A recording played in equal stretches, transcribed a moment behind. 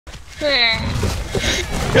There.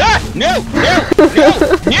 Ah! No! No!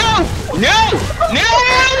 No! No!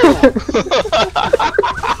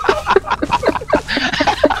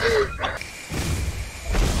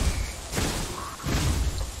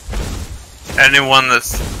 Anyone that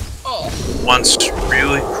wants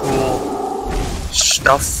really cool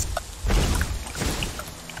stuff?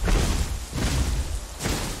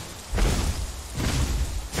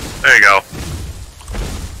 There you go.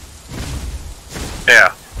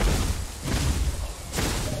 Yeah.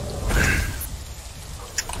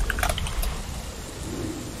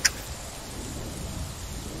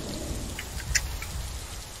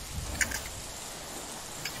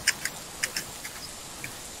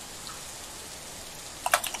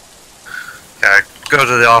 Yeah, go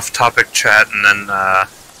to the off-topic chat and then,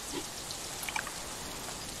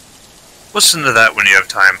 listen to that when you have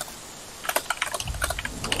time.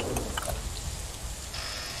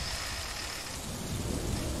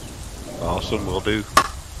 Awesome, will do.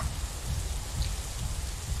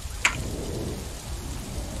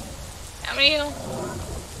 Damn you.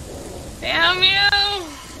 Damn you.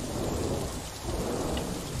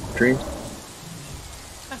 Dream.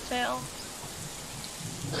 I fail.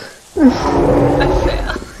 I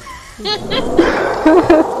fail.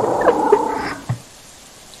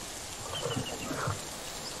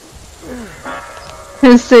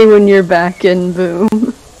 Just say when you're back in, boom.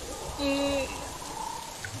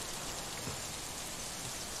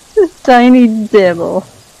 Tiny dibble.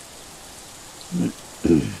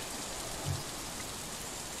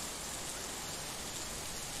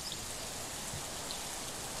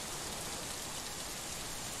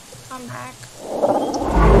 I'm back.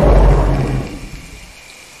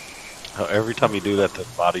 Oh, every time you do that, the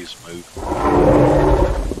bodies move.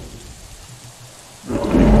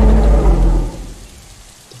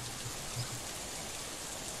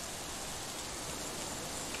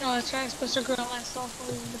 Oh, that's right. I'm supposed to grow myself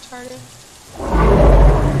when I'm retarded.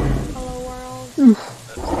 Hello, world.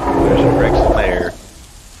 There's a Rex there.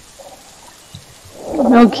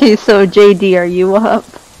 Okay, so JD, are you up?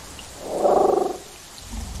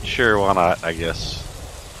 Sure, why not, I guess.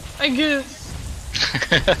 I guess.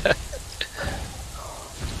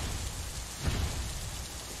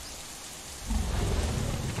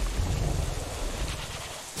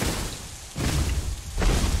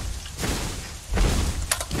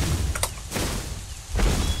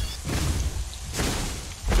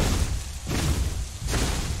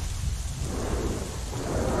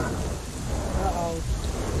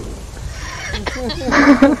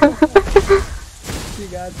 You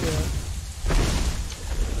got that.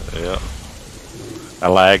 Yeah. I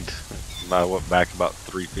lagged. I went back about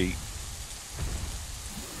 3 feet.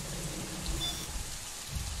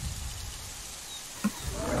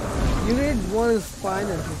 You need one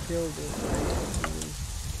spiner to kill this.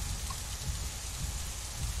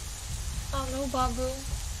 Oh no, Babu.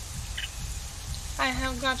 I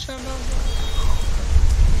have got your Babu.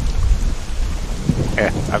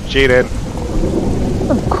 Yeah, I'm cheating.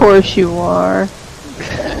 Of course you are.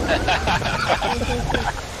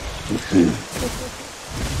 You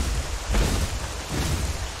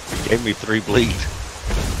gave me 3 bleed.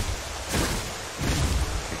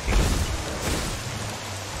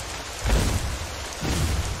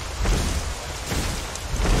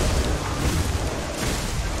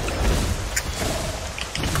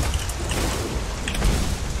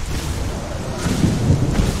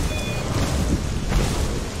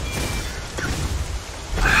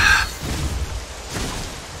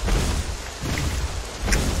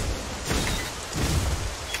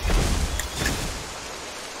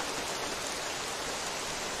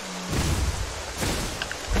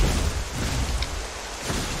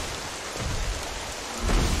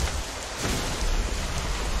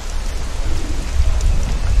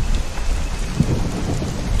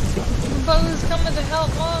 Babu's coming to help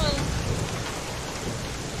Mama.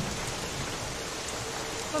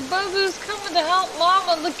 The Babu's coming to help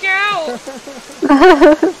Mama. Look out!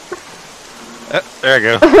 There I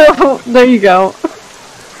go. There you go.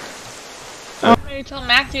 Maybe tell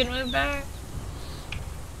Matthew to move back.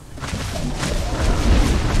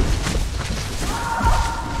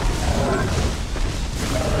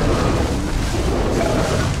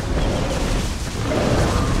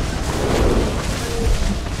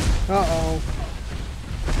 Uh-oh.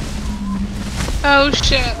 Oh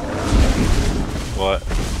shit. What?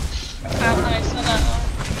 How can I say that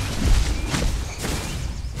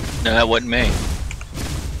one? No, that wasn't me.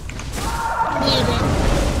 You did.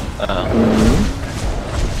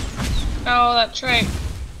 Oh, that's right.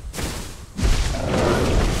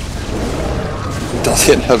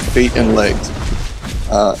 Doesn't have feet and legs.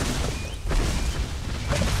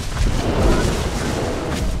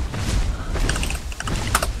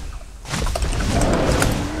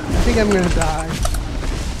 think I'm gonna die.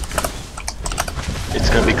 It's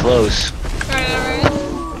gonna be close. Alright.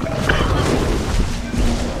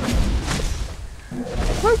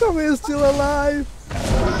 How come he's still alive?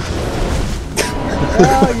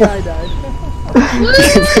 Oh yeah, I died. You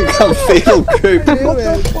become fatal group. I knew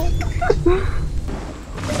it.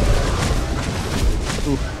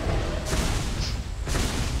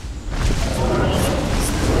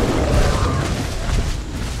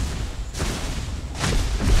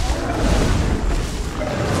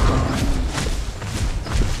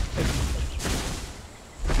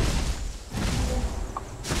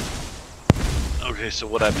 Okay, so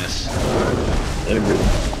what I miss?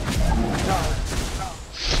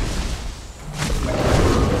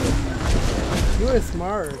 You were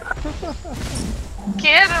smart.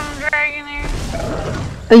 Get him, Dragonair.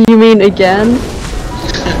 You mean again?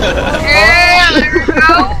 Yeah, there we go.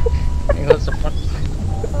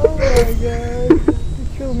 Oh my god. You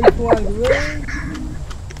killed me twice, really?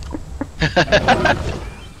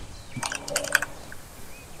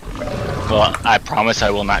 Well, I promise I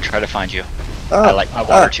will not try to find you. Oh, I like my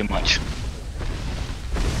water too much.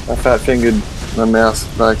 I fat fingered my mouse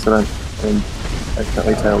by accident and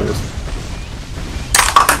accidentally tailed this.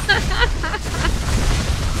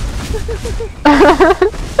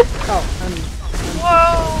 Oh,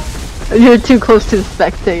 Whoa. You're too close to the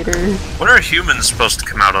spectators. When are humans supposed to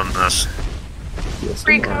come out on this? Yes,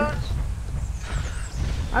 Free I'm code.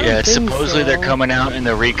 I don't Yeah, think supposedly so. they're coming out in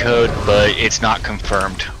the recode, but it's not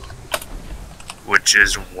confirmed. Which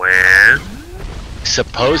is when?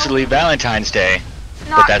 Supposedly Valentine's Day, but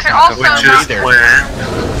Not that's co- not also Which confirmed is either. when?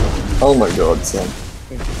 Oh my god, son.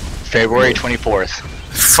 February 24th.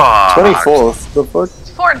 Fuck. 24th? The fuck?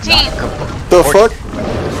 14th. The fuck?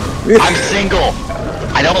 I'm single.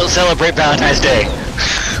 I don't celebrate Valentine's Day.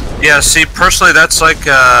 Yeah, see, personally, that's like,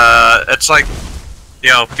 it's like, you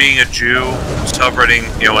know, being a Jew, celebrating,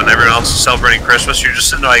 you know, when everyone else is celebrating Christmas, you're just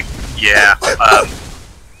sitting there like, yeah,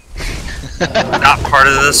 not part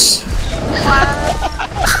of this.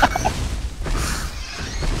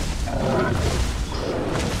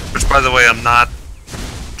 Which, by the way, I'm not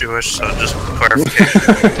Jewish, so just clarification.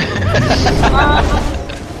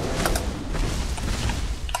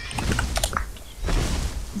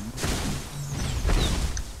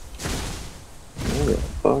 What the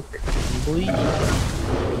fuck?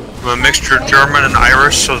 I'm a mixture of German and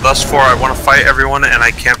Irish, so thus far I want to fight everyone and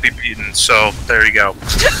I can't be beaten, so there you go.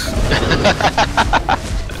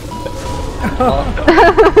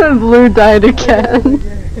 Blue died again.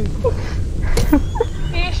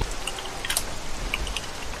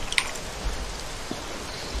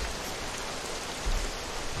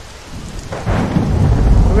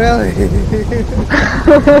 Really?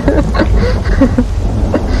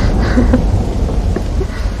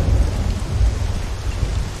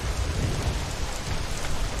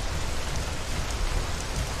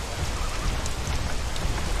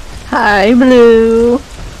 Hi, Blue.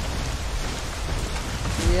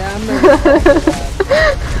 Yeah, I'm not gonna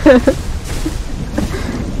do that.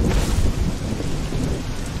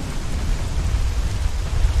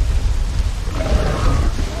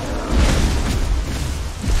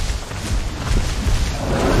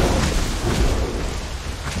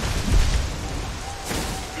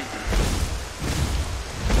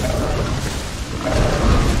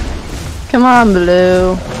 Come on,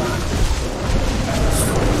 Blue.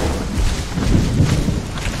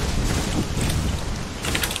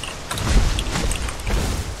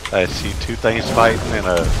 I see two things fighting and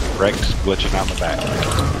a Rex glitching out in the back.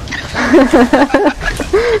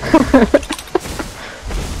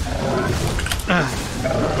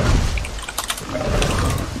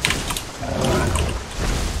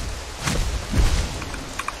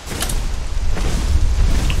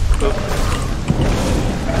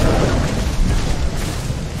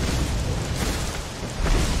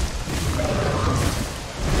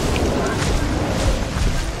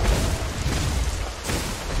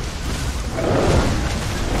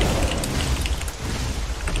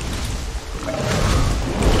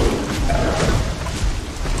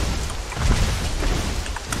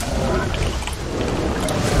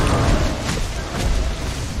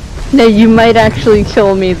 No, you might actually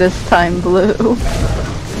kill me this time, Blue.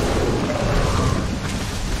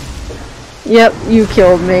 Yep, you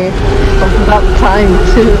killed me. About time,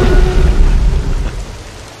 too.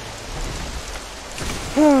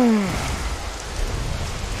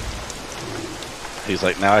 He's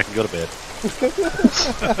like, now I can go to bed.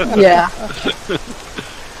 Yeah.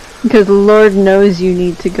 Because Lord knows you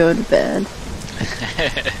need to go to bed.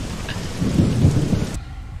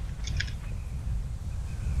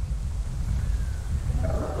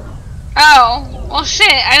 Oh. Well,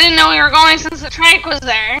 shit, I didn't know we were going since the trike was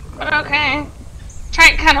there. But okay.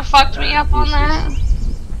 Trike kind of fucked me up on that.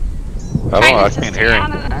 I don't know, I can't hear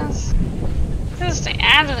him. Just stay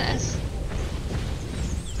out of this.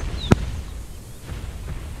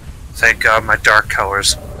 Thank God, my dark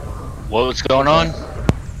colors. What's going on?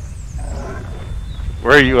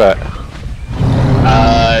 Where are you at?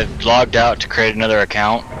 Logged out to create another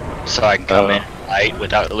account so I can come in at night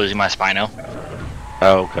without losing my Spino.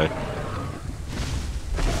 Oh, okay.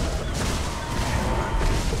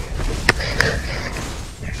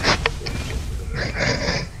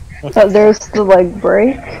 Oh, there's the leg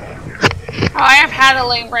break. Oh, I have had a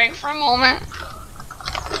leg break for a moment.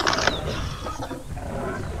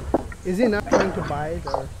 Is he not trying to bite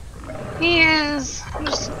or? He is.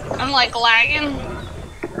 I'm like lagging.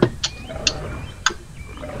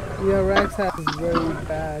 Yeah, Rex has very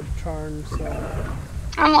bad charm, so.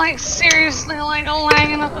 I'm like seriously like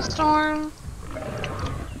lagging up a storm.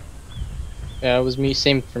 Yeah, it was me.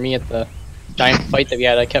 Same for me at the giant fight that we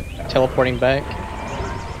had. I kept teleporting back.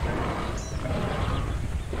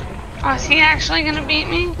 Oh, is he actually gonna beat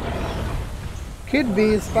me? Could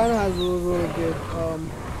be. Spino has really good.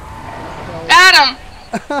 Got him!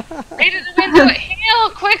 Ready to win to it. Heal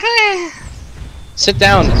quickly! Sit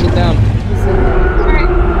down. Sit down.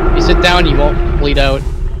 If you sit down, you won't bleed out.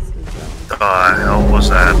 The hell was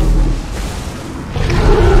that?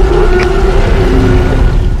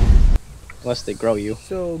 Unless they grow you.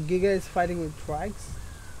 So Giga is fighting with Trikes?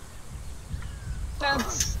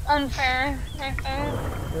 That's unfair, right there.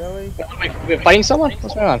 Really? Wait, we're fighting someone?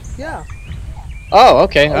 What's going on? Yeah. Oh,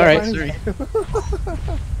 okay. Alright. Sorry.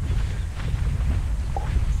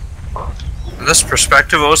 In this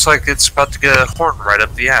perspective, it looks like it's about to get a horn right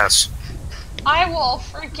up the ass. I will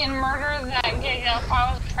freaking murder that Giga if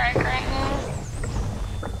I was a track right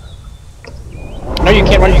now. No, you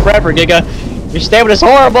can't run forever, Giga. Your stamina's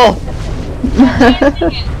horrible!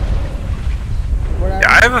 Yeah,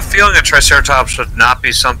 I have a feeling a Triceratops would not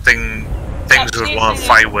be something things would want to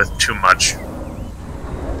fight with too much.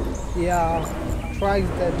 Yeah. Trikes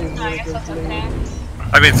that do really good bleed.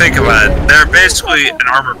 I mean, think about it. They're basically an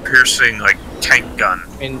armor-piercing, like, tank gun.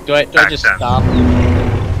 I mean, do I just stop?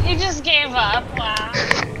 He just gave up. Wow.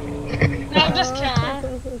 No, just kill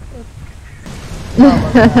him.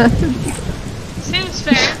 Seems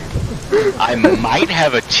fair. I might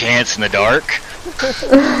have a chance in the dark.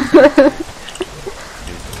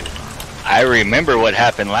 I remember what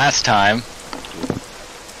happened last time.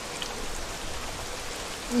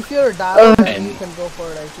 If you're a Dalo, then And- you can go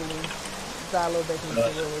for it actually. Dalo, they can do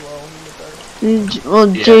really well in the dark. Well,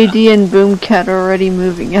 Yeah. JD and Boomcat are already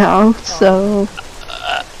moving out, so.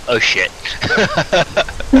 Oh shit.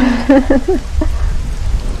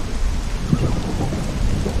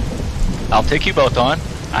 I'll take you both on.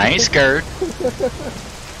 I ain't scared.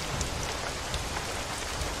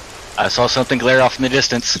 I saw something glare off in the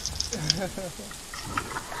distance.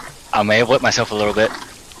 I may have wet myself a little bit.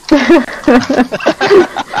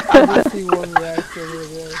 I just see one Rex over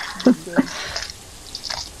there. Good.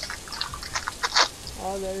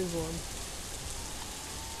 Oh, there is one.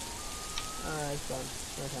 Alright, it's gone.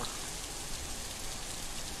 Okay.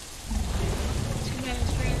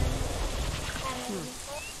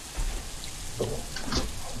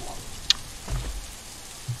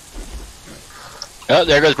 Oh,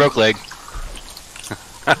 there goes broke leg.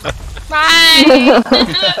 Bye!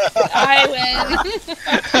 I win.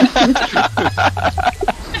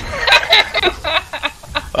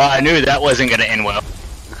 Well, I knew that wasn't gonna end well.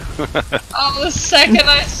 Oh, the second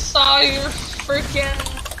I saw your freaking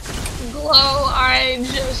glow, I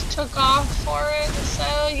just took off for it,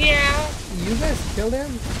 so yeah. You guys killed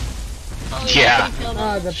him? Oh, Yeah. I killed him.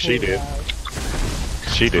 Ah, the She poor did. guy.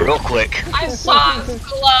 She did. Real quick. I saw his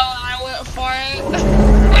glow and I went for it.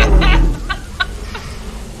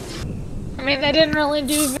 I mean, they didn't really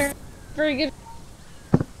do very good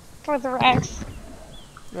for the Rex.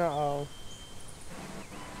 Uh-oh.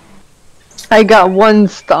 I got one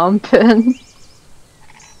stomp in.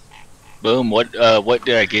 Boom. What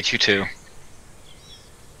did I get you to?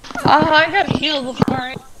 I got healed before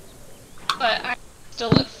it, but I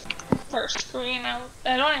still at first screen. I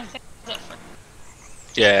don't even think I was at first.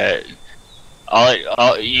 Yeah.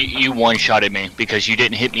 You one-shotted me because you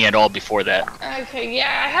didn't hit me at all before that. Okay,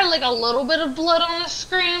 yeah, I had like a little bit of blood on the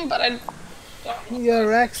screen, but I don't. Yeah,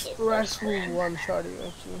 Rex will one-shot you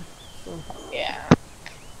actually. So. Yeah.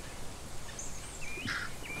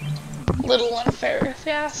 Little unfair if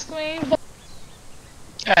you ask me. But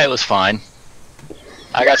Yeah, it was fine.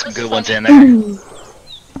 I got some good ones in there.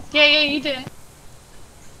 yeah, you did.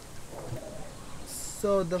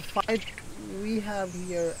 So the fight we have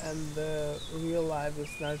here and the real life is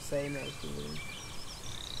not the same actually.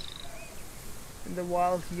 In the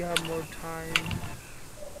wild you have more time.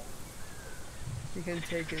 You can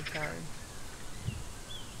take your time.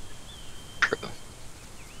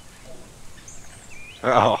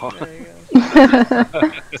 Oh. There you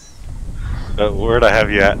go. Where'd I have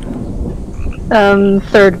you at?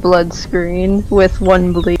 Third blood screen with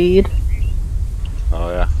 1 bleed. Oh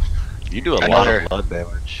yeah. You do a lot of blood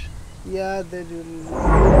damage. Yeah, they do.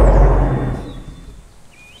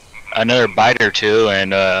 Another bite or two,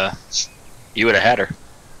 and you would have had her.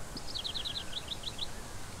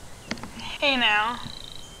 Hey now.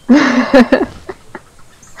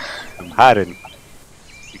 I'm hiding.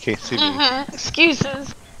 You can't see me.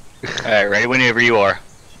 Excuses. Alright, ready whenever you are.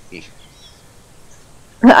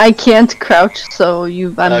 I can't crouch, so I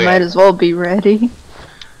Okay. might as well be ready.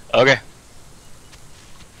 Okay.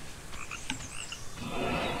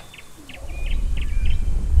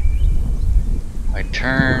 My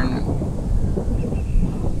turn.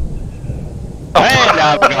 And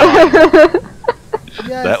I'm gone.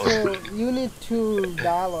 Yeah, That was so you need 2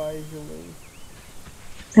 dollar usually.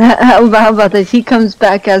 How about this? He comes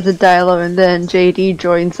back as a Dilo and then JD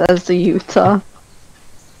joins as the Utah.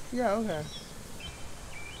 Yeah, okay.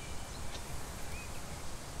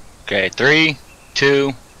 Okay, 3,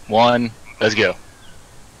 2, 1, let's go.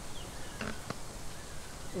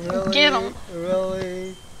 Really? Get 'em.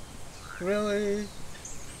 Really? Really?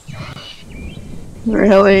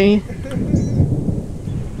 Really?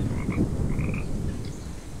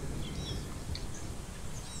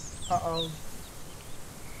 Uh-oh.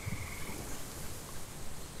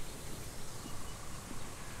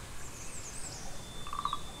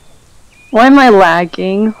 Why am I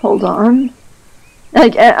lagging? Hold on.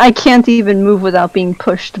 Like, I can't even move without being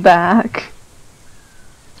pushed back.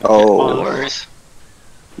 Oh, No worries.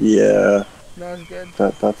 yeah, That was good.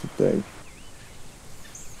 that's a thing.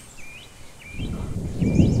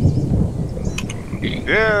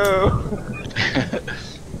 No.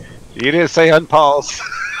 You didn't say unpause.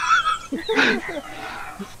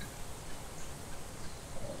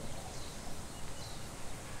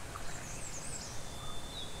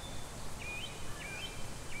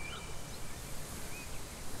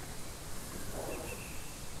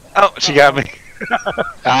 Oh, she got me.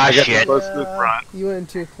 Ah, I got shit. close to the front. You went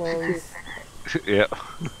too close. Yeah.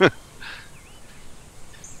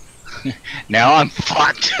 Now I'm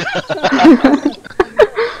fucked.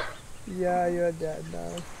 Yeah, you're dead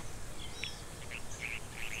now.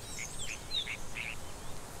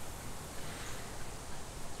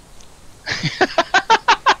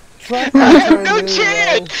 Try I have to no do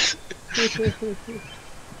chance. well.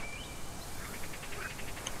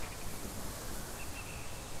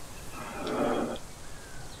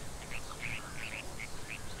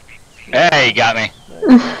 Hey, you got me.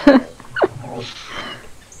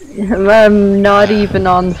 I'm not even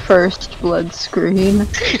on first blood screen.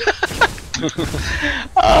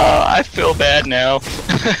 Oh, I feel bad now.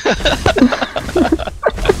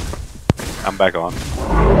 I'm back on.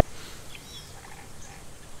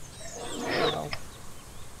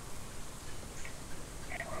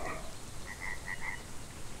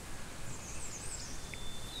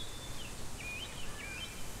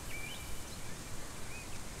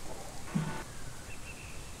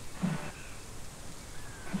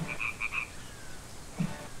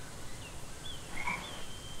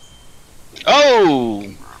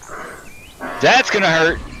 Oh, that's gonna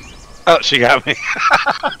hurt. Oh, she got me.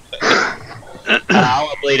 I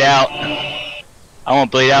want to bleed out. I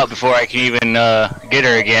want to bleed out before I can even get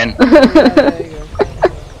her again. Yeah, there you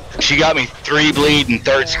go. She got me 3 bleed and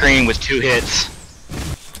third screen with 2 hits.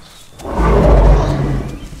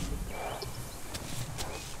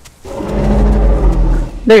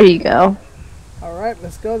 There you go. Alright,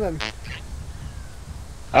 let's go then.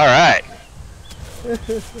 All right.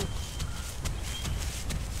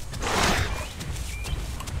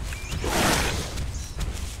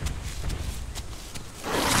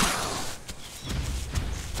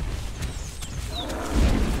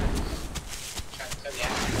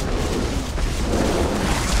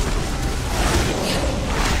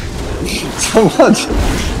 Someone,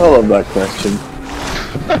 I love that question.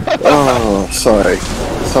 Oh, sorry.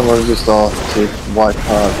 Someone just asked to wipe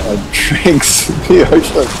out a drinks in the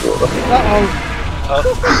ocean floor. Uh-oh.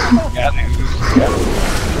 Got me.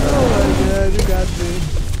 Oh my god, you got me.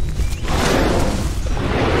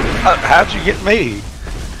 How'd you get me?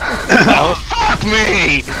 Oh, fuck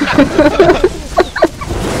me!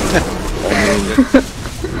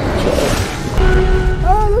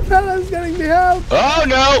 Oh, the fella's getting me help! Oh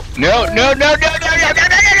no! No! No! No! No! No! No! No! No!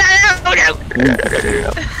 No! No! No!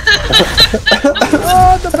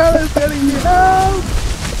 Oh, the fella's getting me help!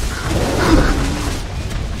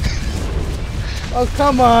 Oh,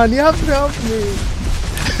 come on, you have to help me.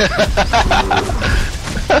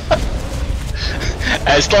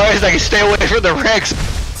 As long as I can stay away from the Rex.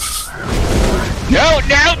 No,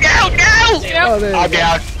 no, no, no! Oh, there you I'm go.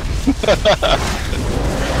 down.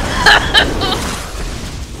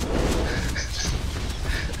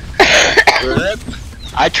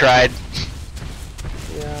 I tried.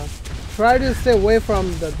 Yeah. Try to stay away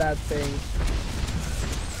from that thing.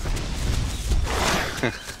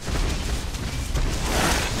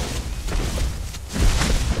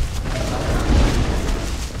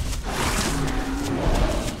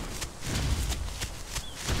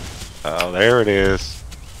 Oh, there it is.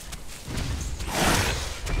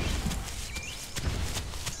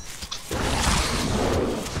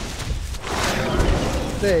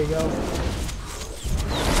 There you go.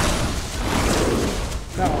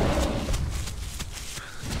 No.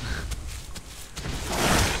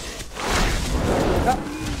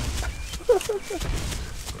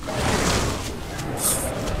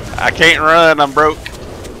 I can't run, I'm broke.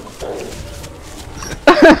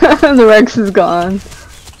 The Rex is gone.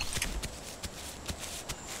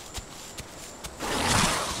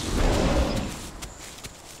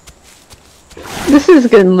 This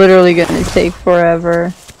is literally gonna take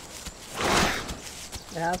forever.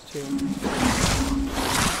 I have to.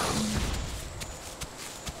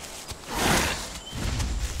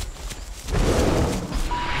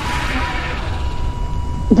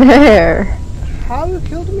 There. How you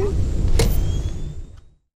killed me?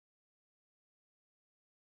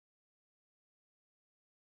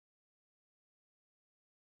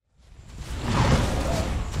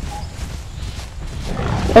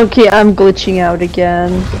 Okay, I'm glitching out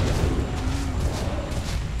again.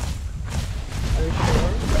 Are you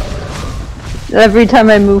sure? Every time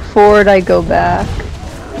I move forward, I go back.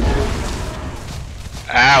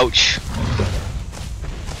 Ouch.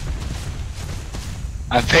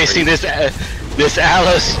 I'm facing this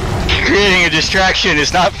Alice creating a distraction.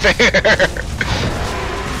 It's not fair.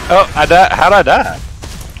 Oh, I died. How'd I die?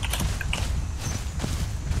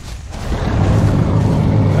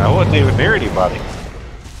 I wasn't even near anybody.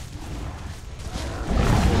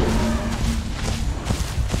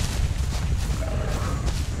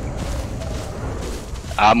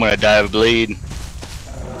 I'm gonna die of bleed.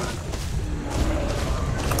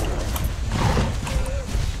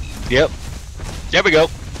 Yep. There we go.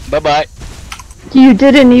 Bye bye. You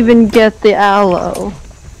didn't even get the aloe.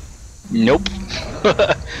 Nope.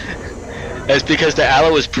 That's because the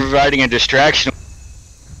aloe was providing a distraction.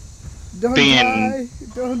 Don't Being- die!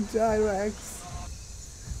 Don't die, Rex.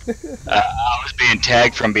 I was being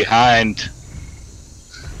tagged from behind.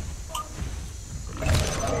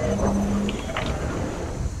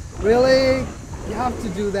 Really? You have to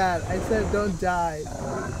do that. I said don't die.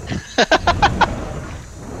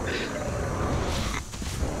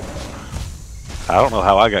 I don't know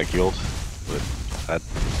how I got killed, but I,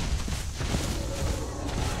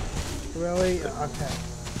 Really? Okay.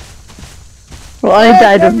 Well, I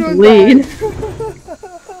died of everyone bleed. died.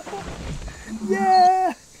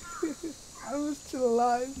 Yeah! I was still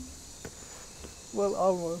alive. Well,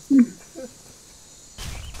 almost.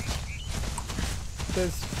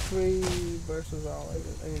 There's free versus all.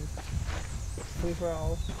 I mean, free for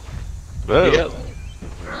all. whoa. Yep.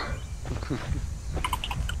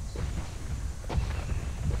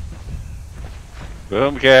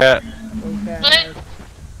 Boom cat. Okay. What?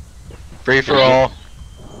 Free for all.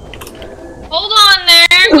 Hold on there.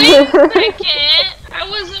 Wait a second. I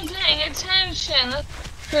wasn't paying attention. That's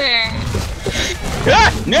fair.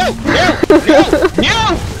 Ah! No!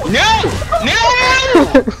 No! No! No!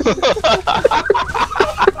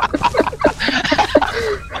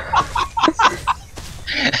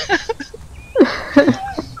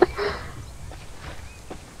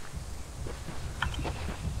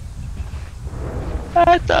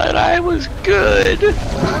 I thought I was good.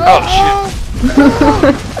 Oh shit.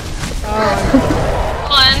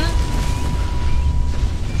 One.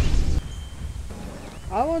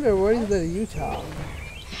 I wonder where's the Utah?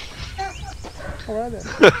 Alright then.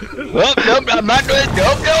 Oh, nope, I'm not doing it.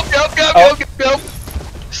 Nope.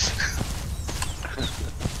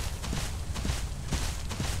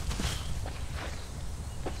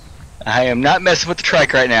 I am not messing with the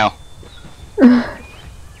trike right now. Ah!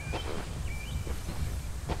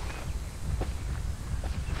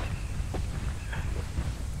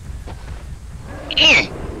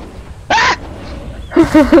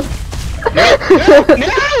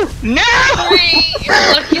 No! Three. You're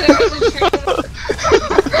lucky there was a tree.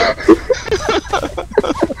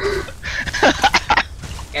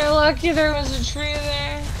 You're lucky there was a tree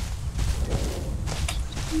there.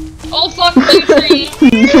 Oh fuck the tree!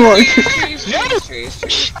 Trees.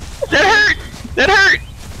 That hurt! That hurt!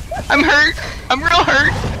 I'm hurt! I'm real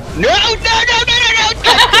hurt! No!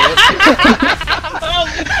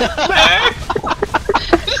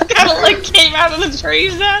 Just kinda like came out of the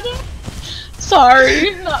trees at him.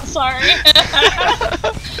 Sorry, not sorry.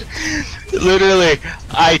 Literally,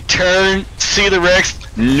 I turn, see the Rex.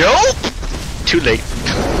 Nope! Too late.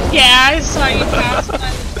 Yeah, I saw you pass by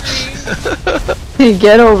the tree. Hey,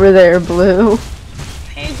 get over there, Blue.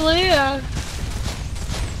 Hey, Blue. I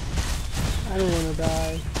don't wanna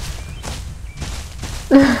die.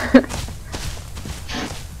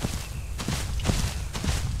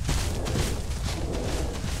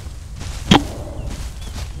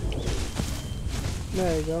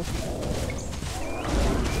 There you go.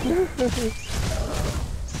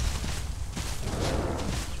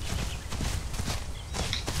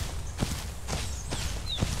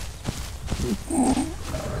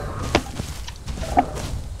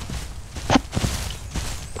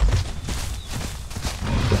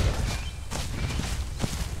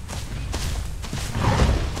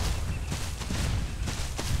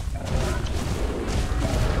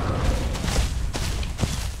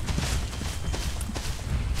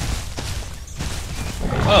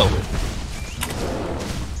 Oh.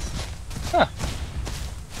 Huh.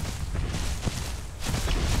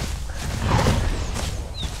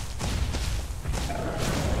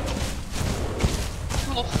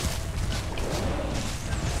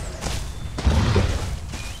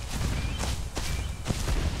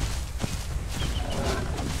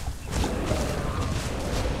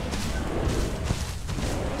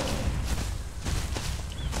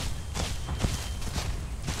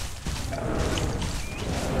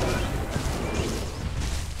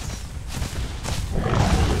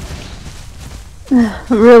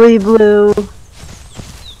 Really, Blue?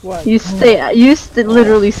 What? You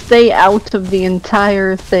literally stay out of the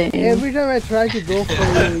entire thing. Every time I try to go for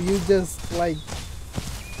you, you just like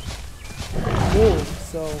move,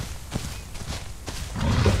 so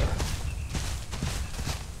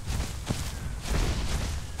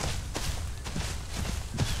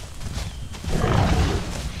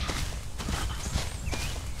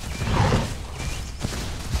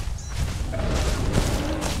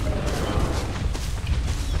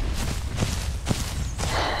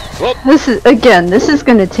This is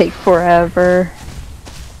gonna take forever.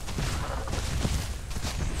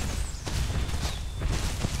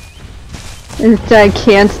 I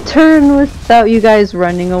can't turn without you guys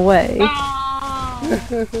running away.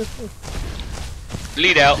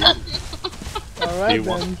 Bleed out. alright You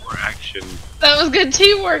want then. more action. That was good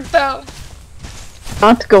teamwork, though.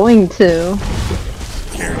 Not going to.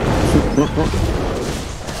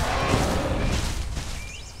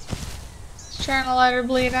 Just trying to let her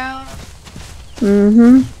bleed out.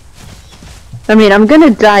 Mm-hmm. I mean, I'm gonna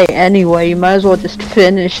die anyway. You might as well just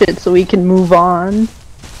finish it so we can move on.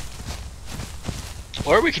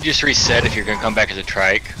 Or we could just reset if you're gonna come back as a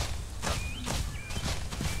trike.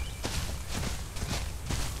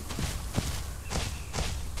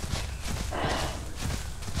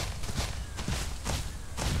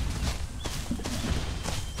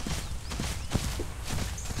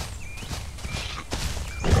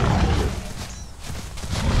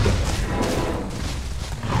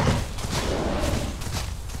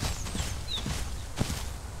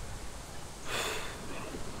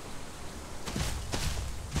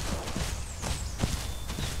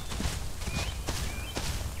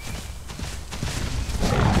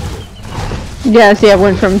 Yeah, see, I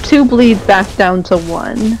went from 2 bleeds back down to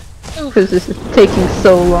 1. Because this is taking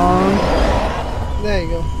so long. There you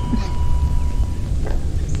go.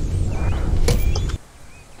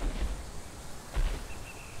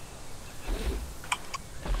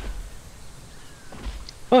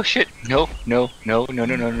 Oh shit! No! No! No! No!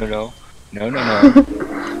 No! No! No! No! No! No! No!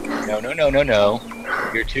 No! No! No! No! No!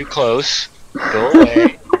 You're too close. Go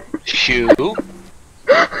away. Shoo.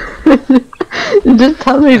 Just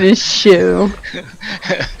tell me to shoo.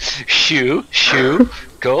 Shoo. Shoo.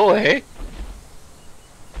 Go away.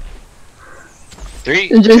 3,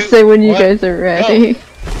 Just 2, say when you 1, guys are ready.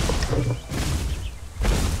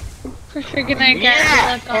 For sure, good night,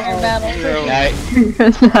 guys. Good luck on your battle. Good night.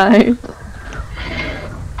 Good night.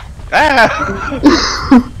 Ah!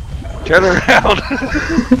 Turn around!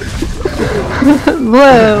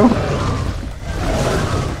 Blue.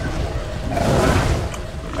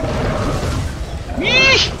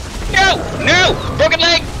 No! No! Broken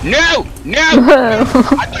leg! No! No! Blue.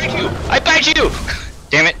 I bite you! I bite you!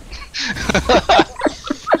 Damn it!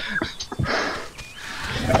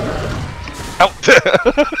 Help!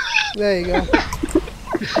 There you go.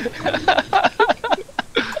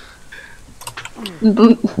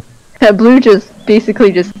 Blue just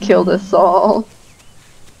basically just killed us all.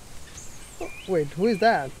 Wait, who is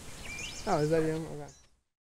that? Oh, is that you? Okay.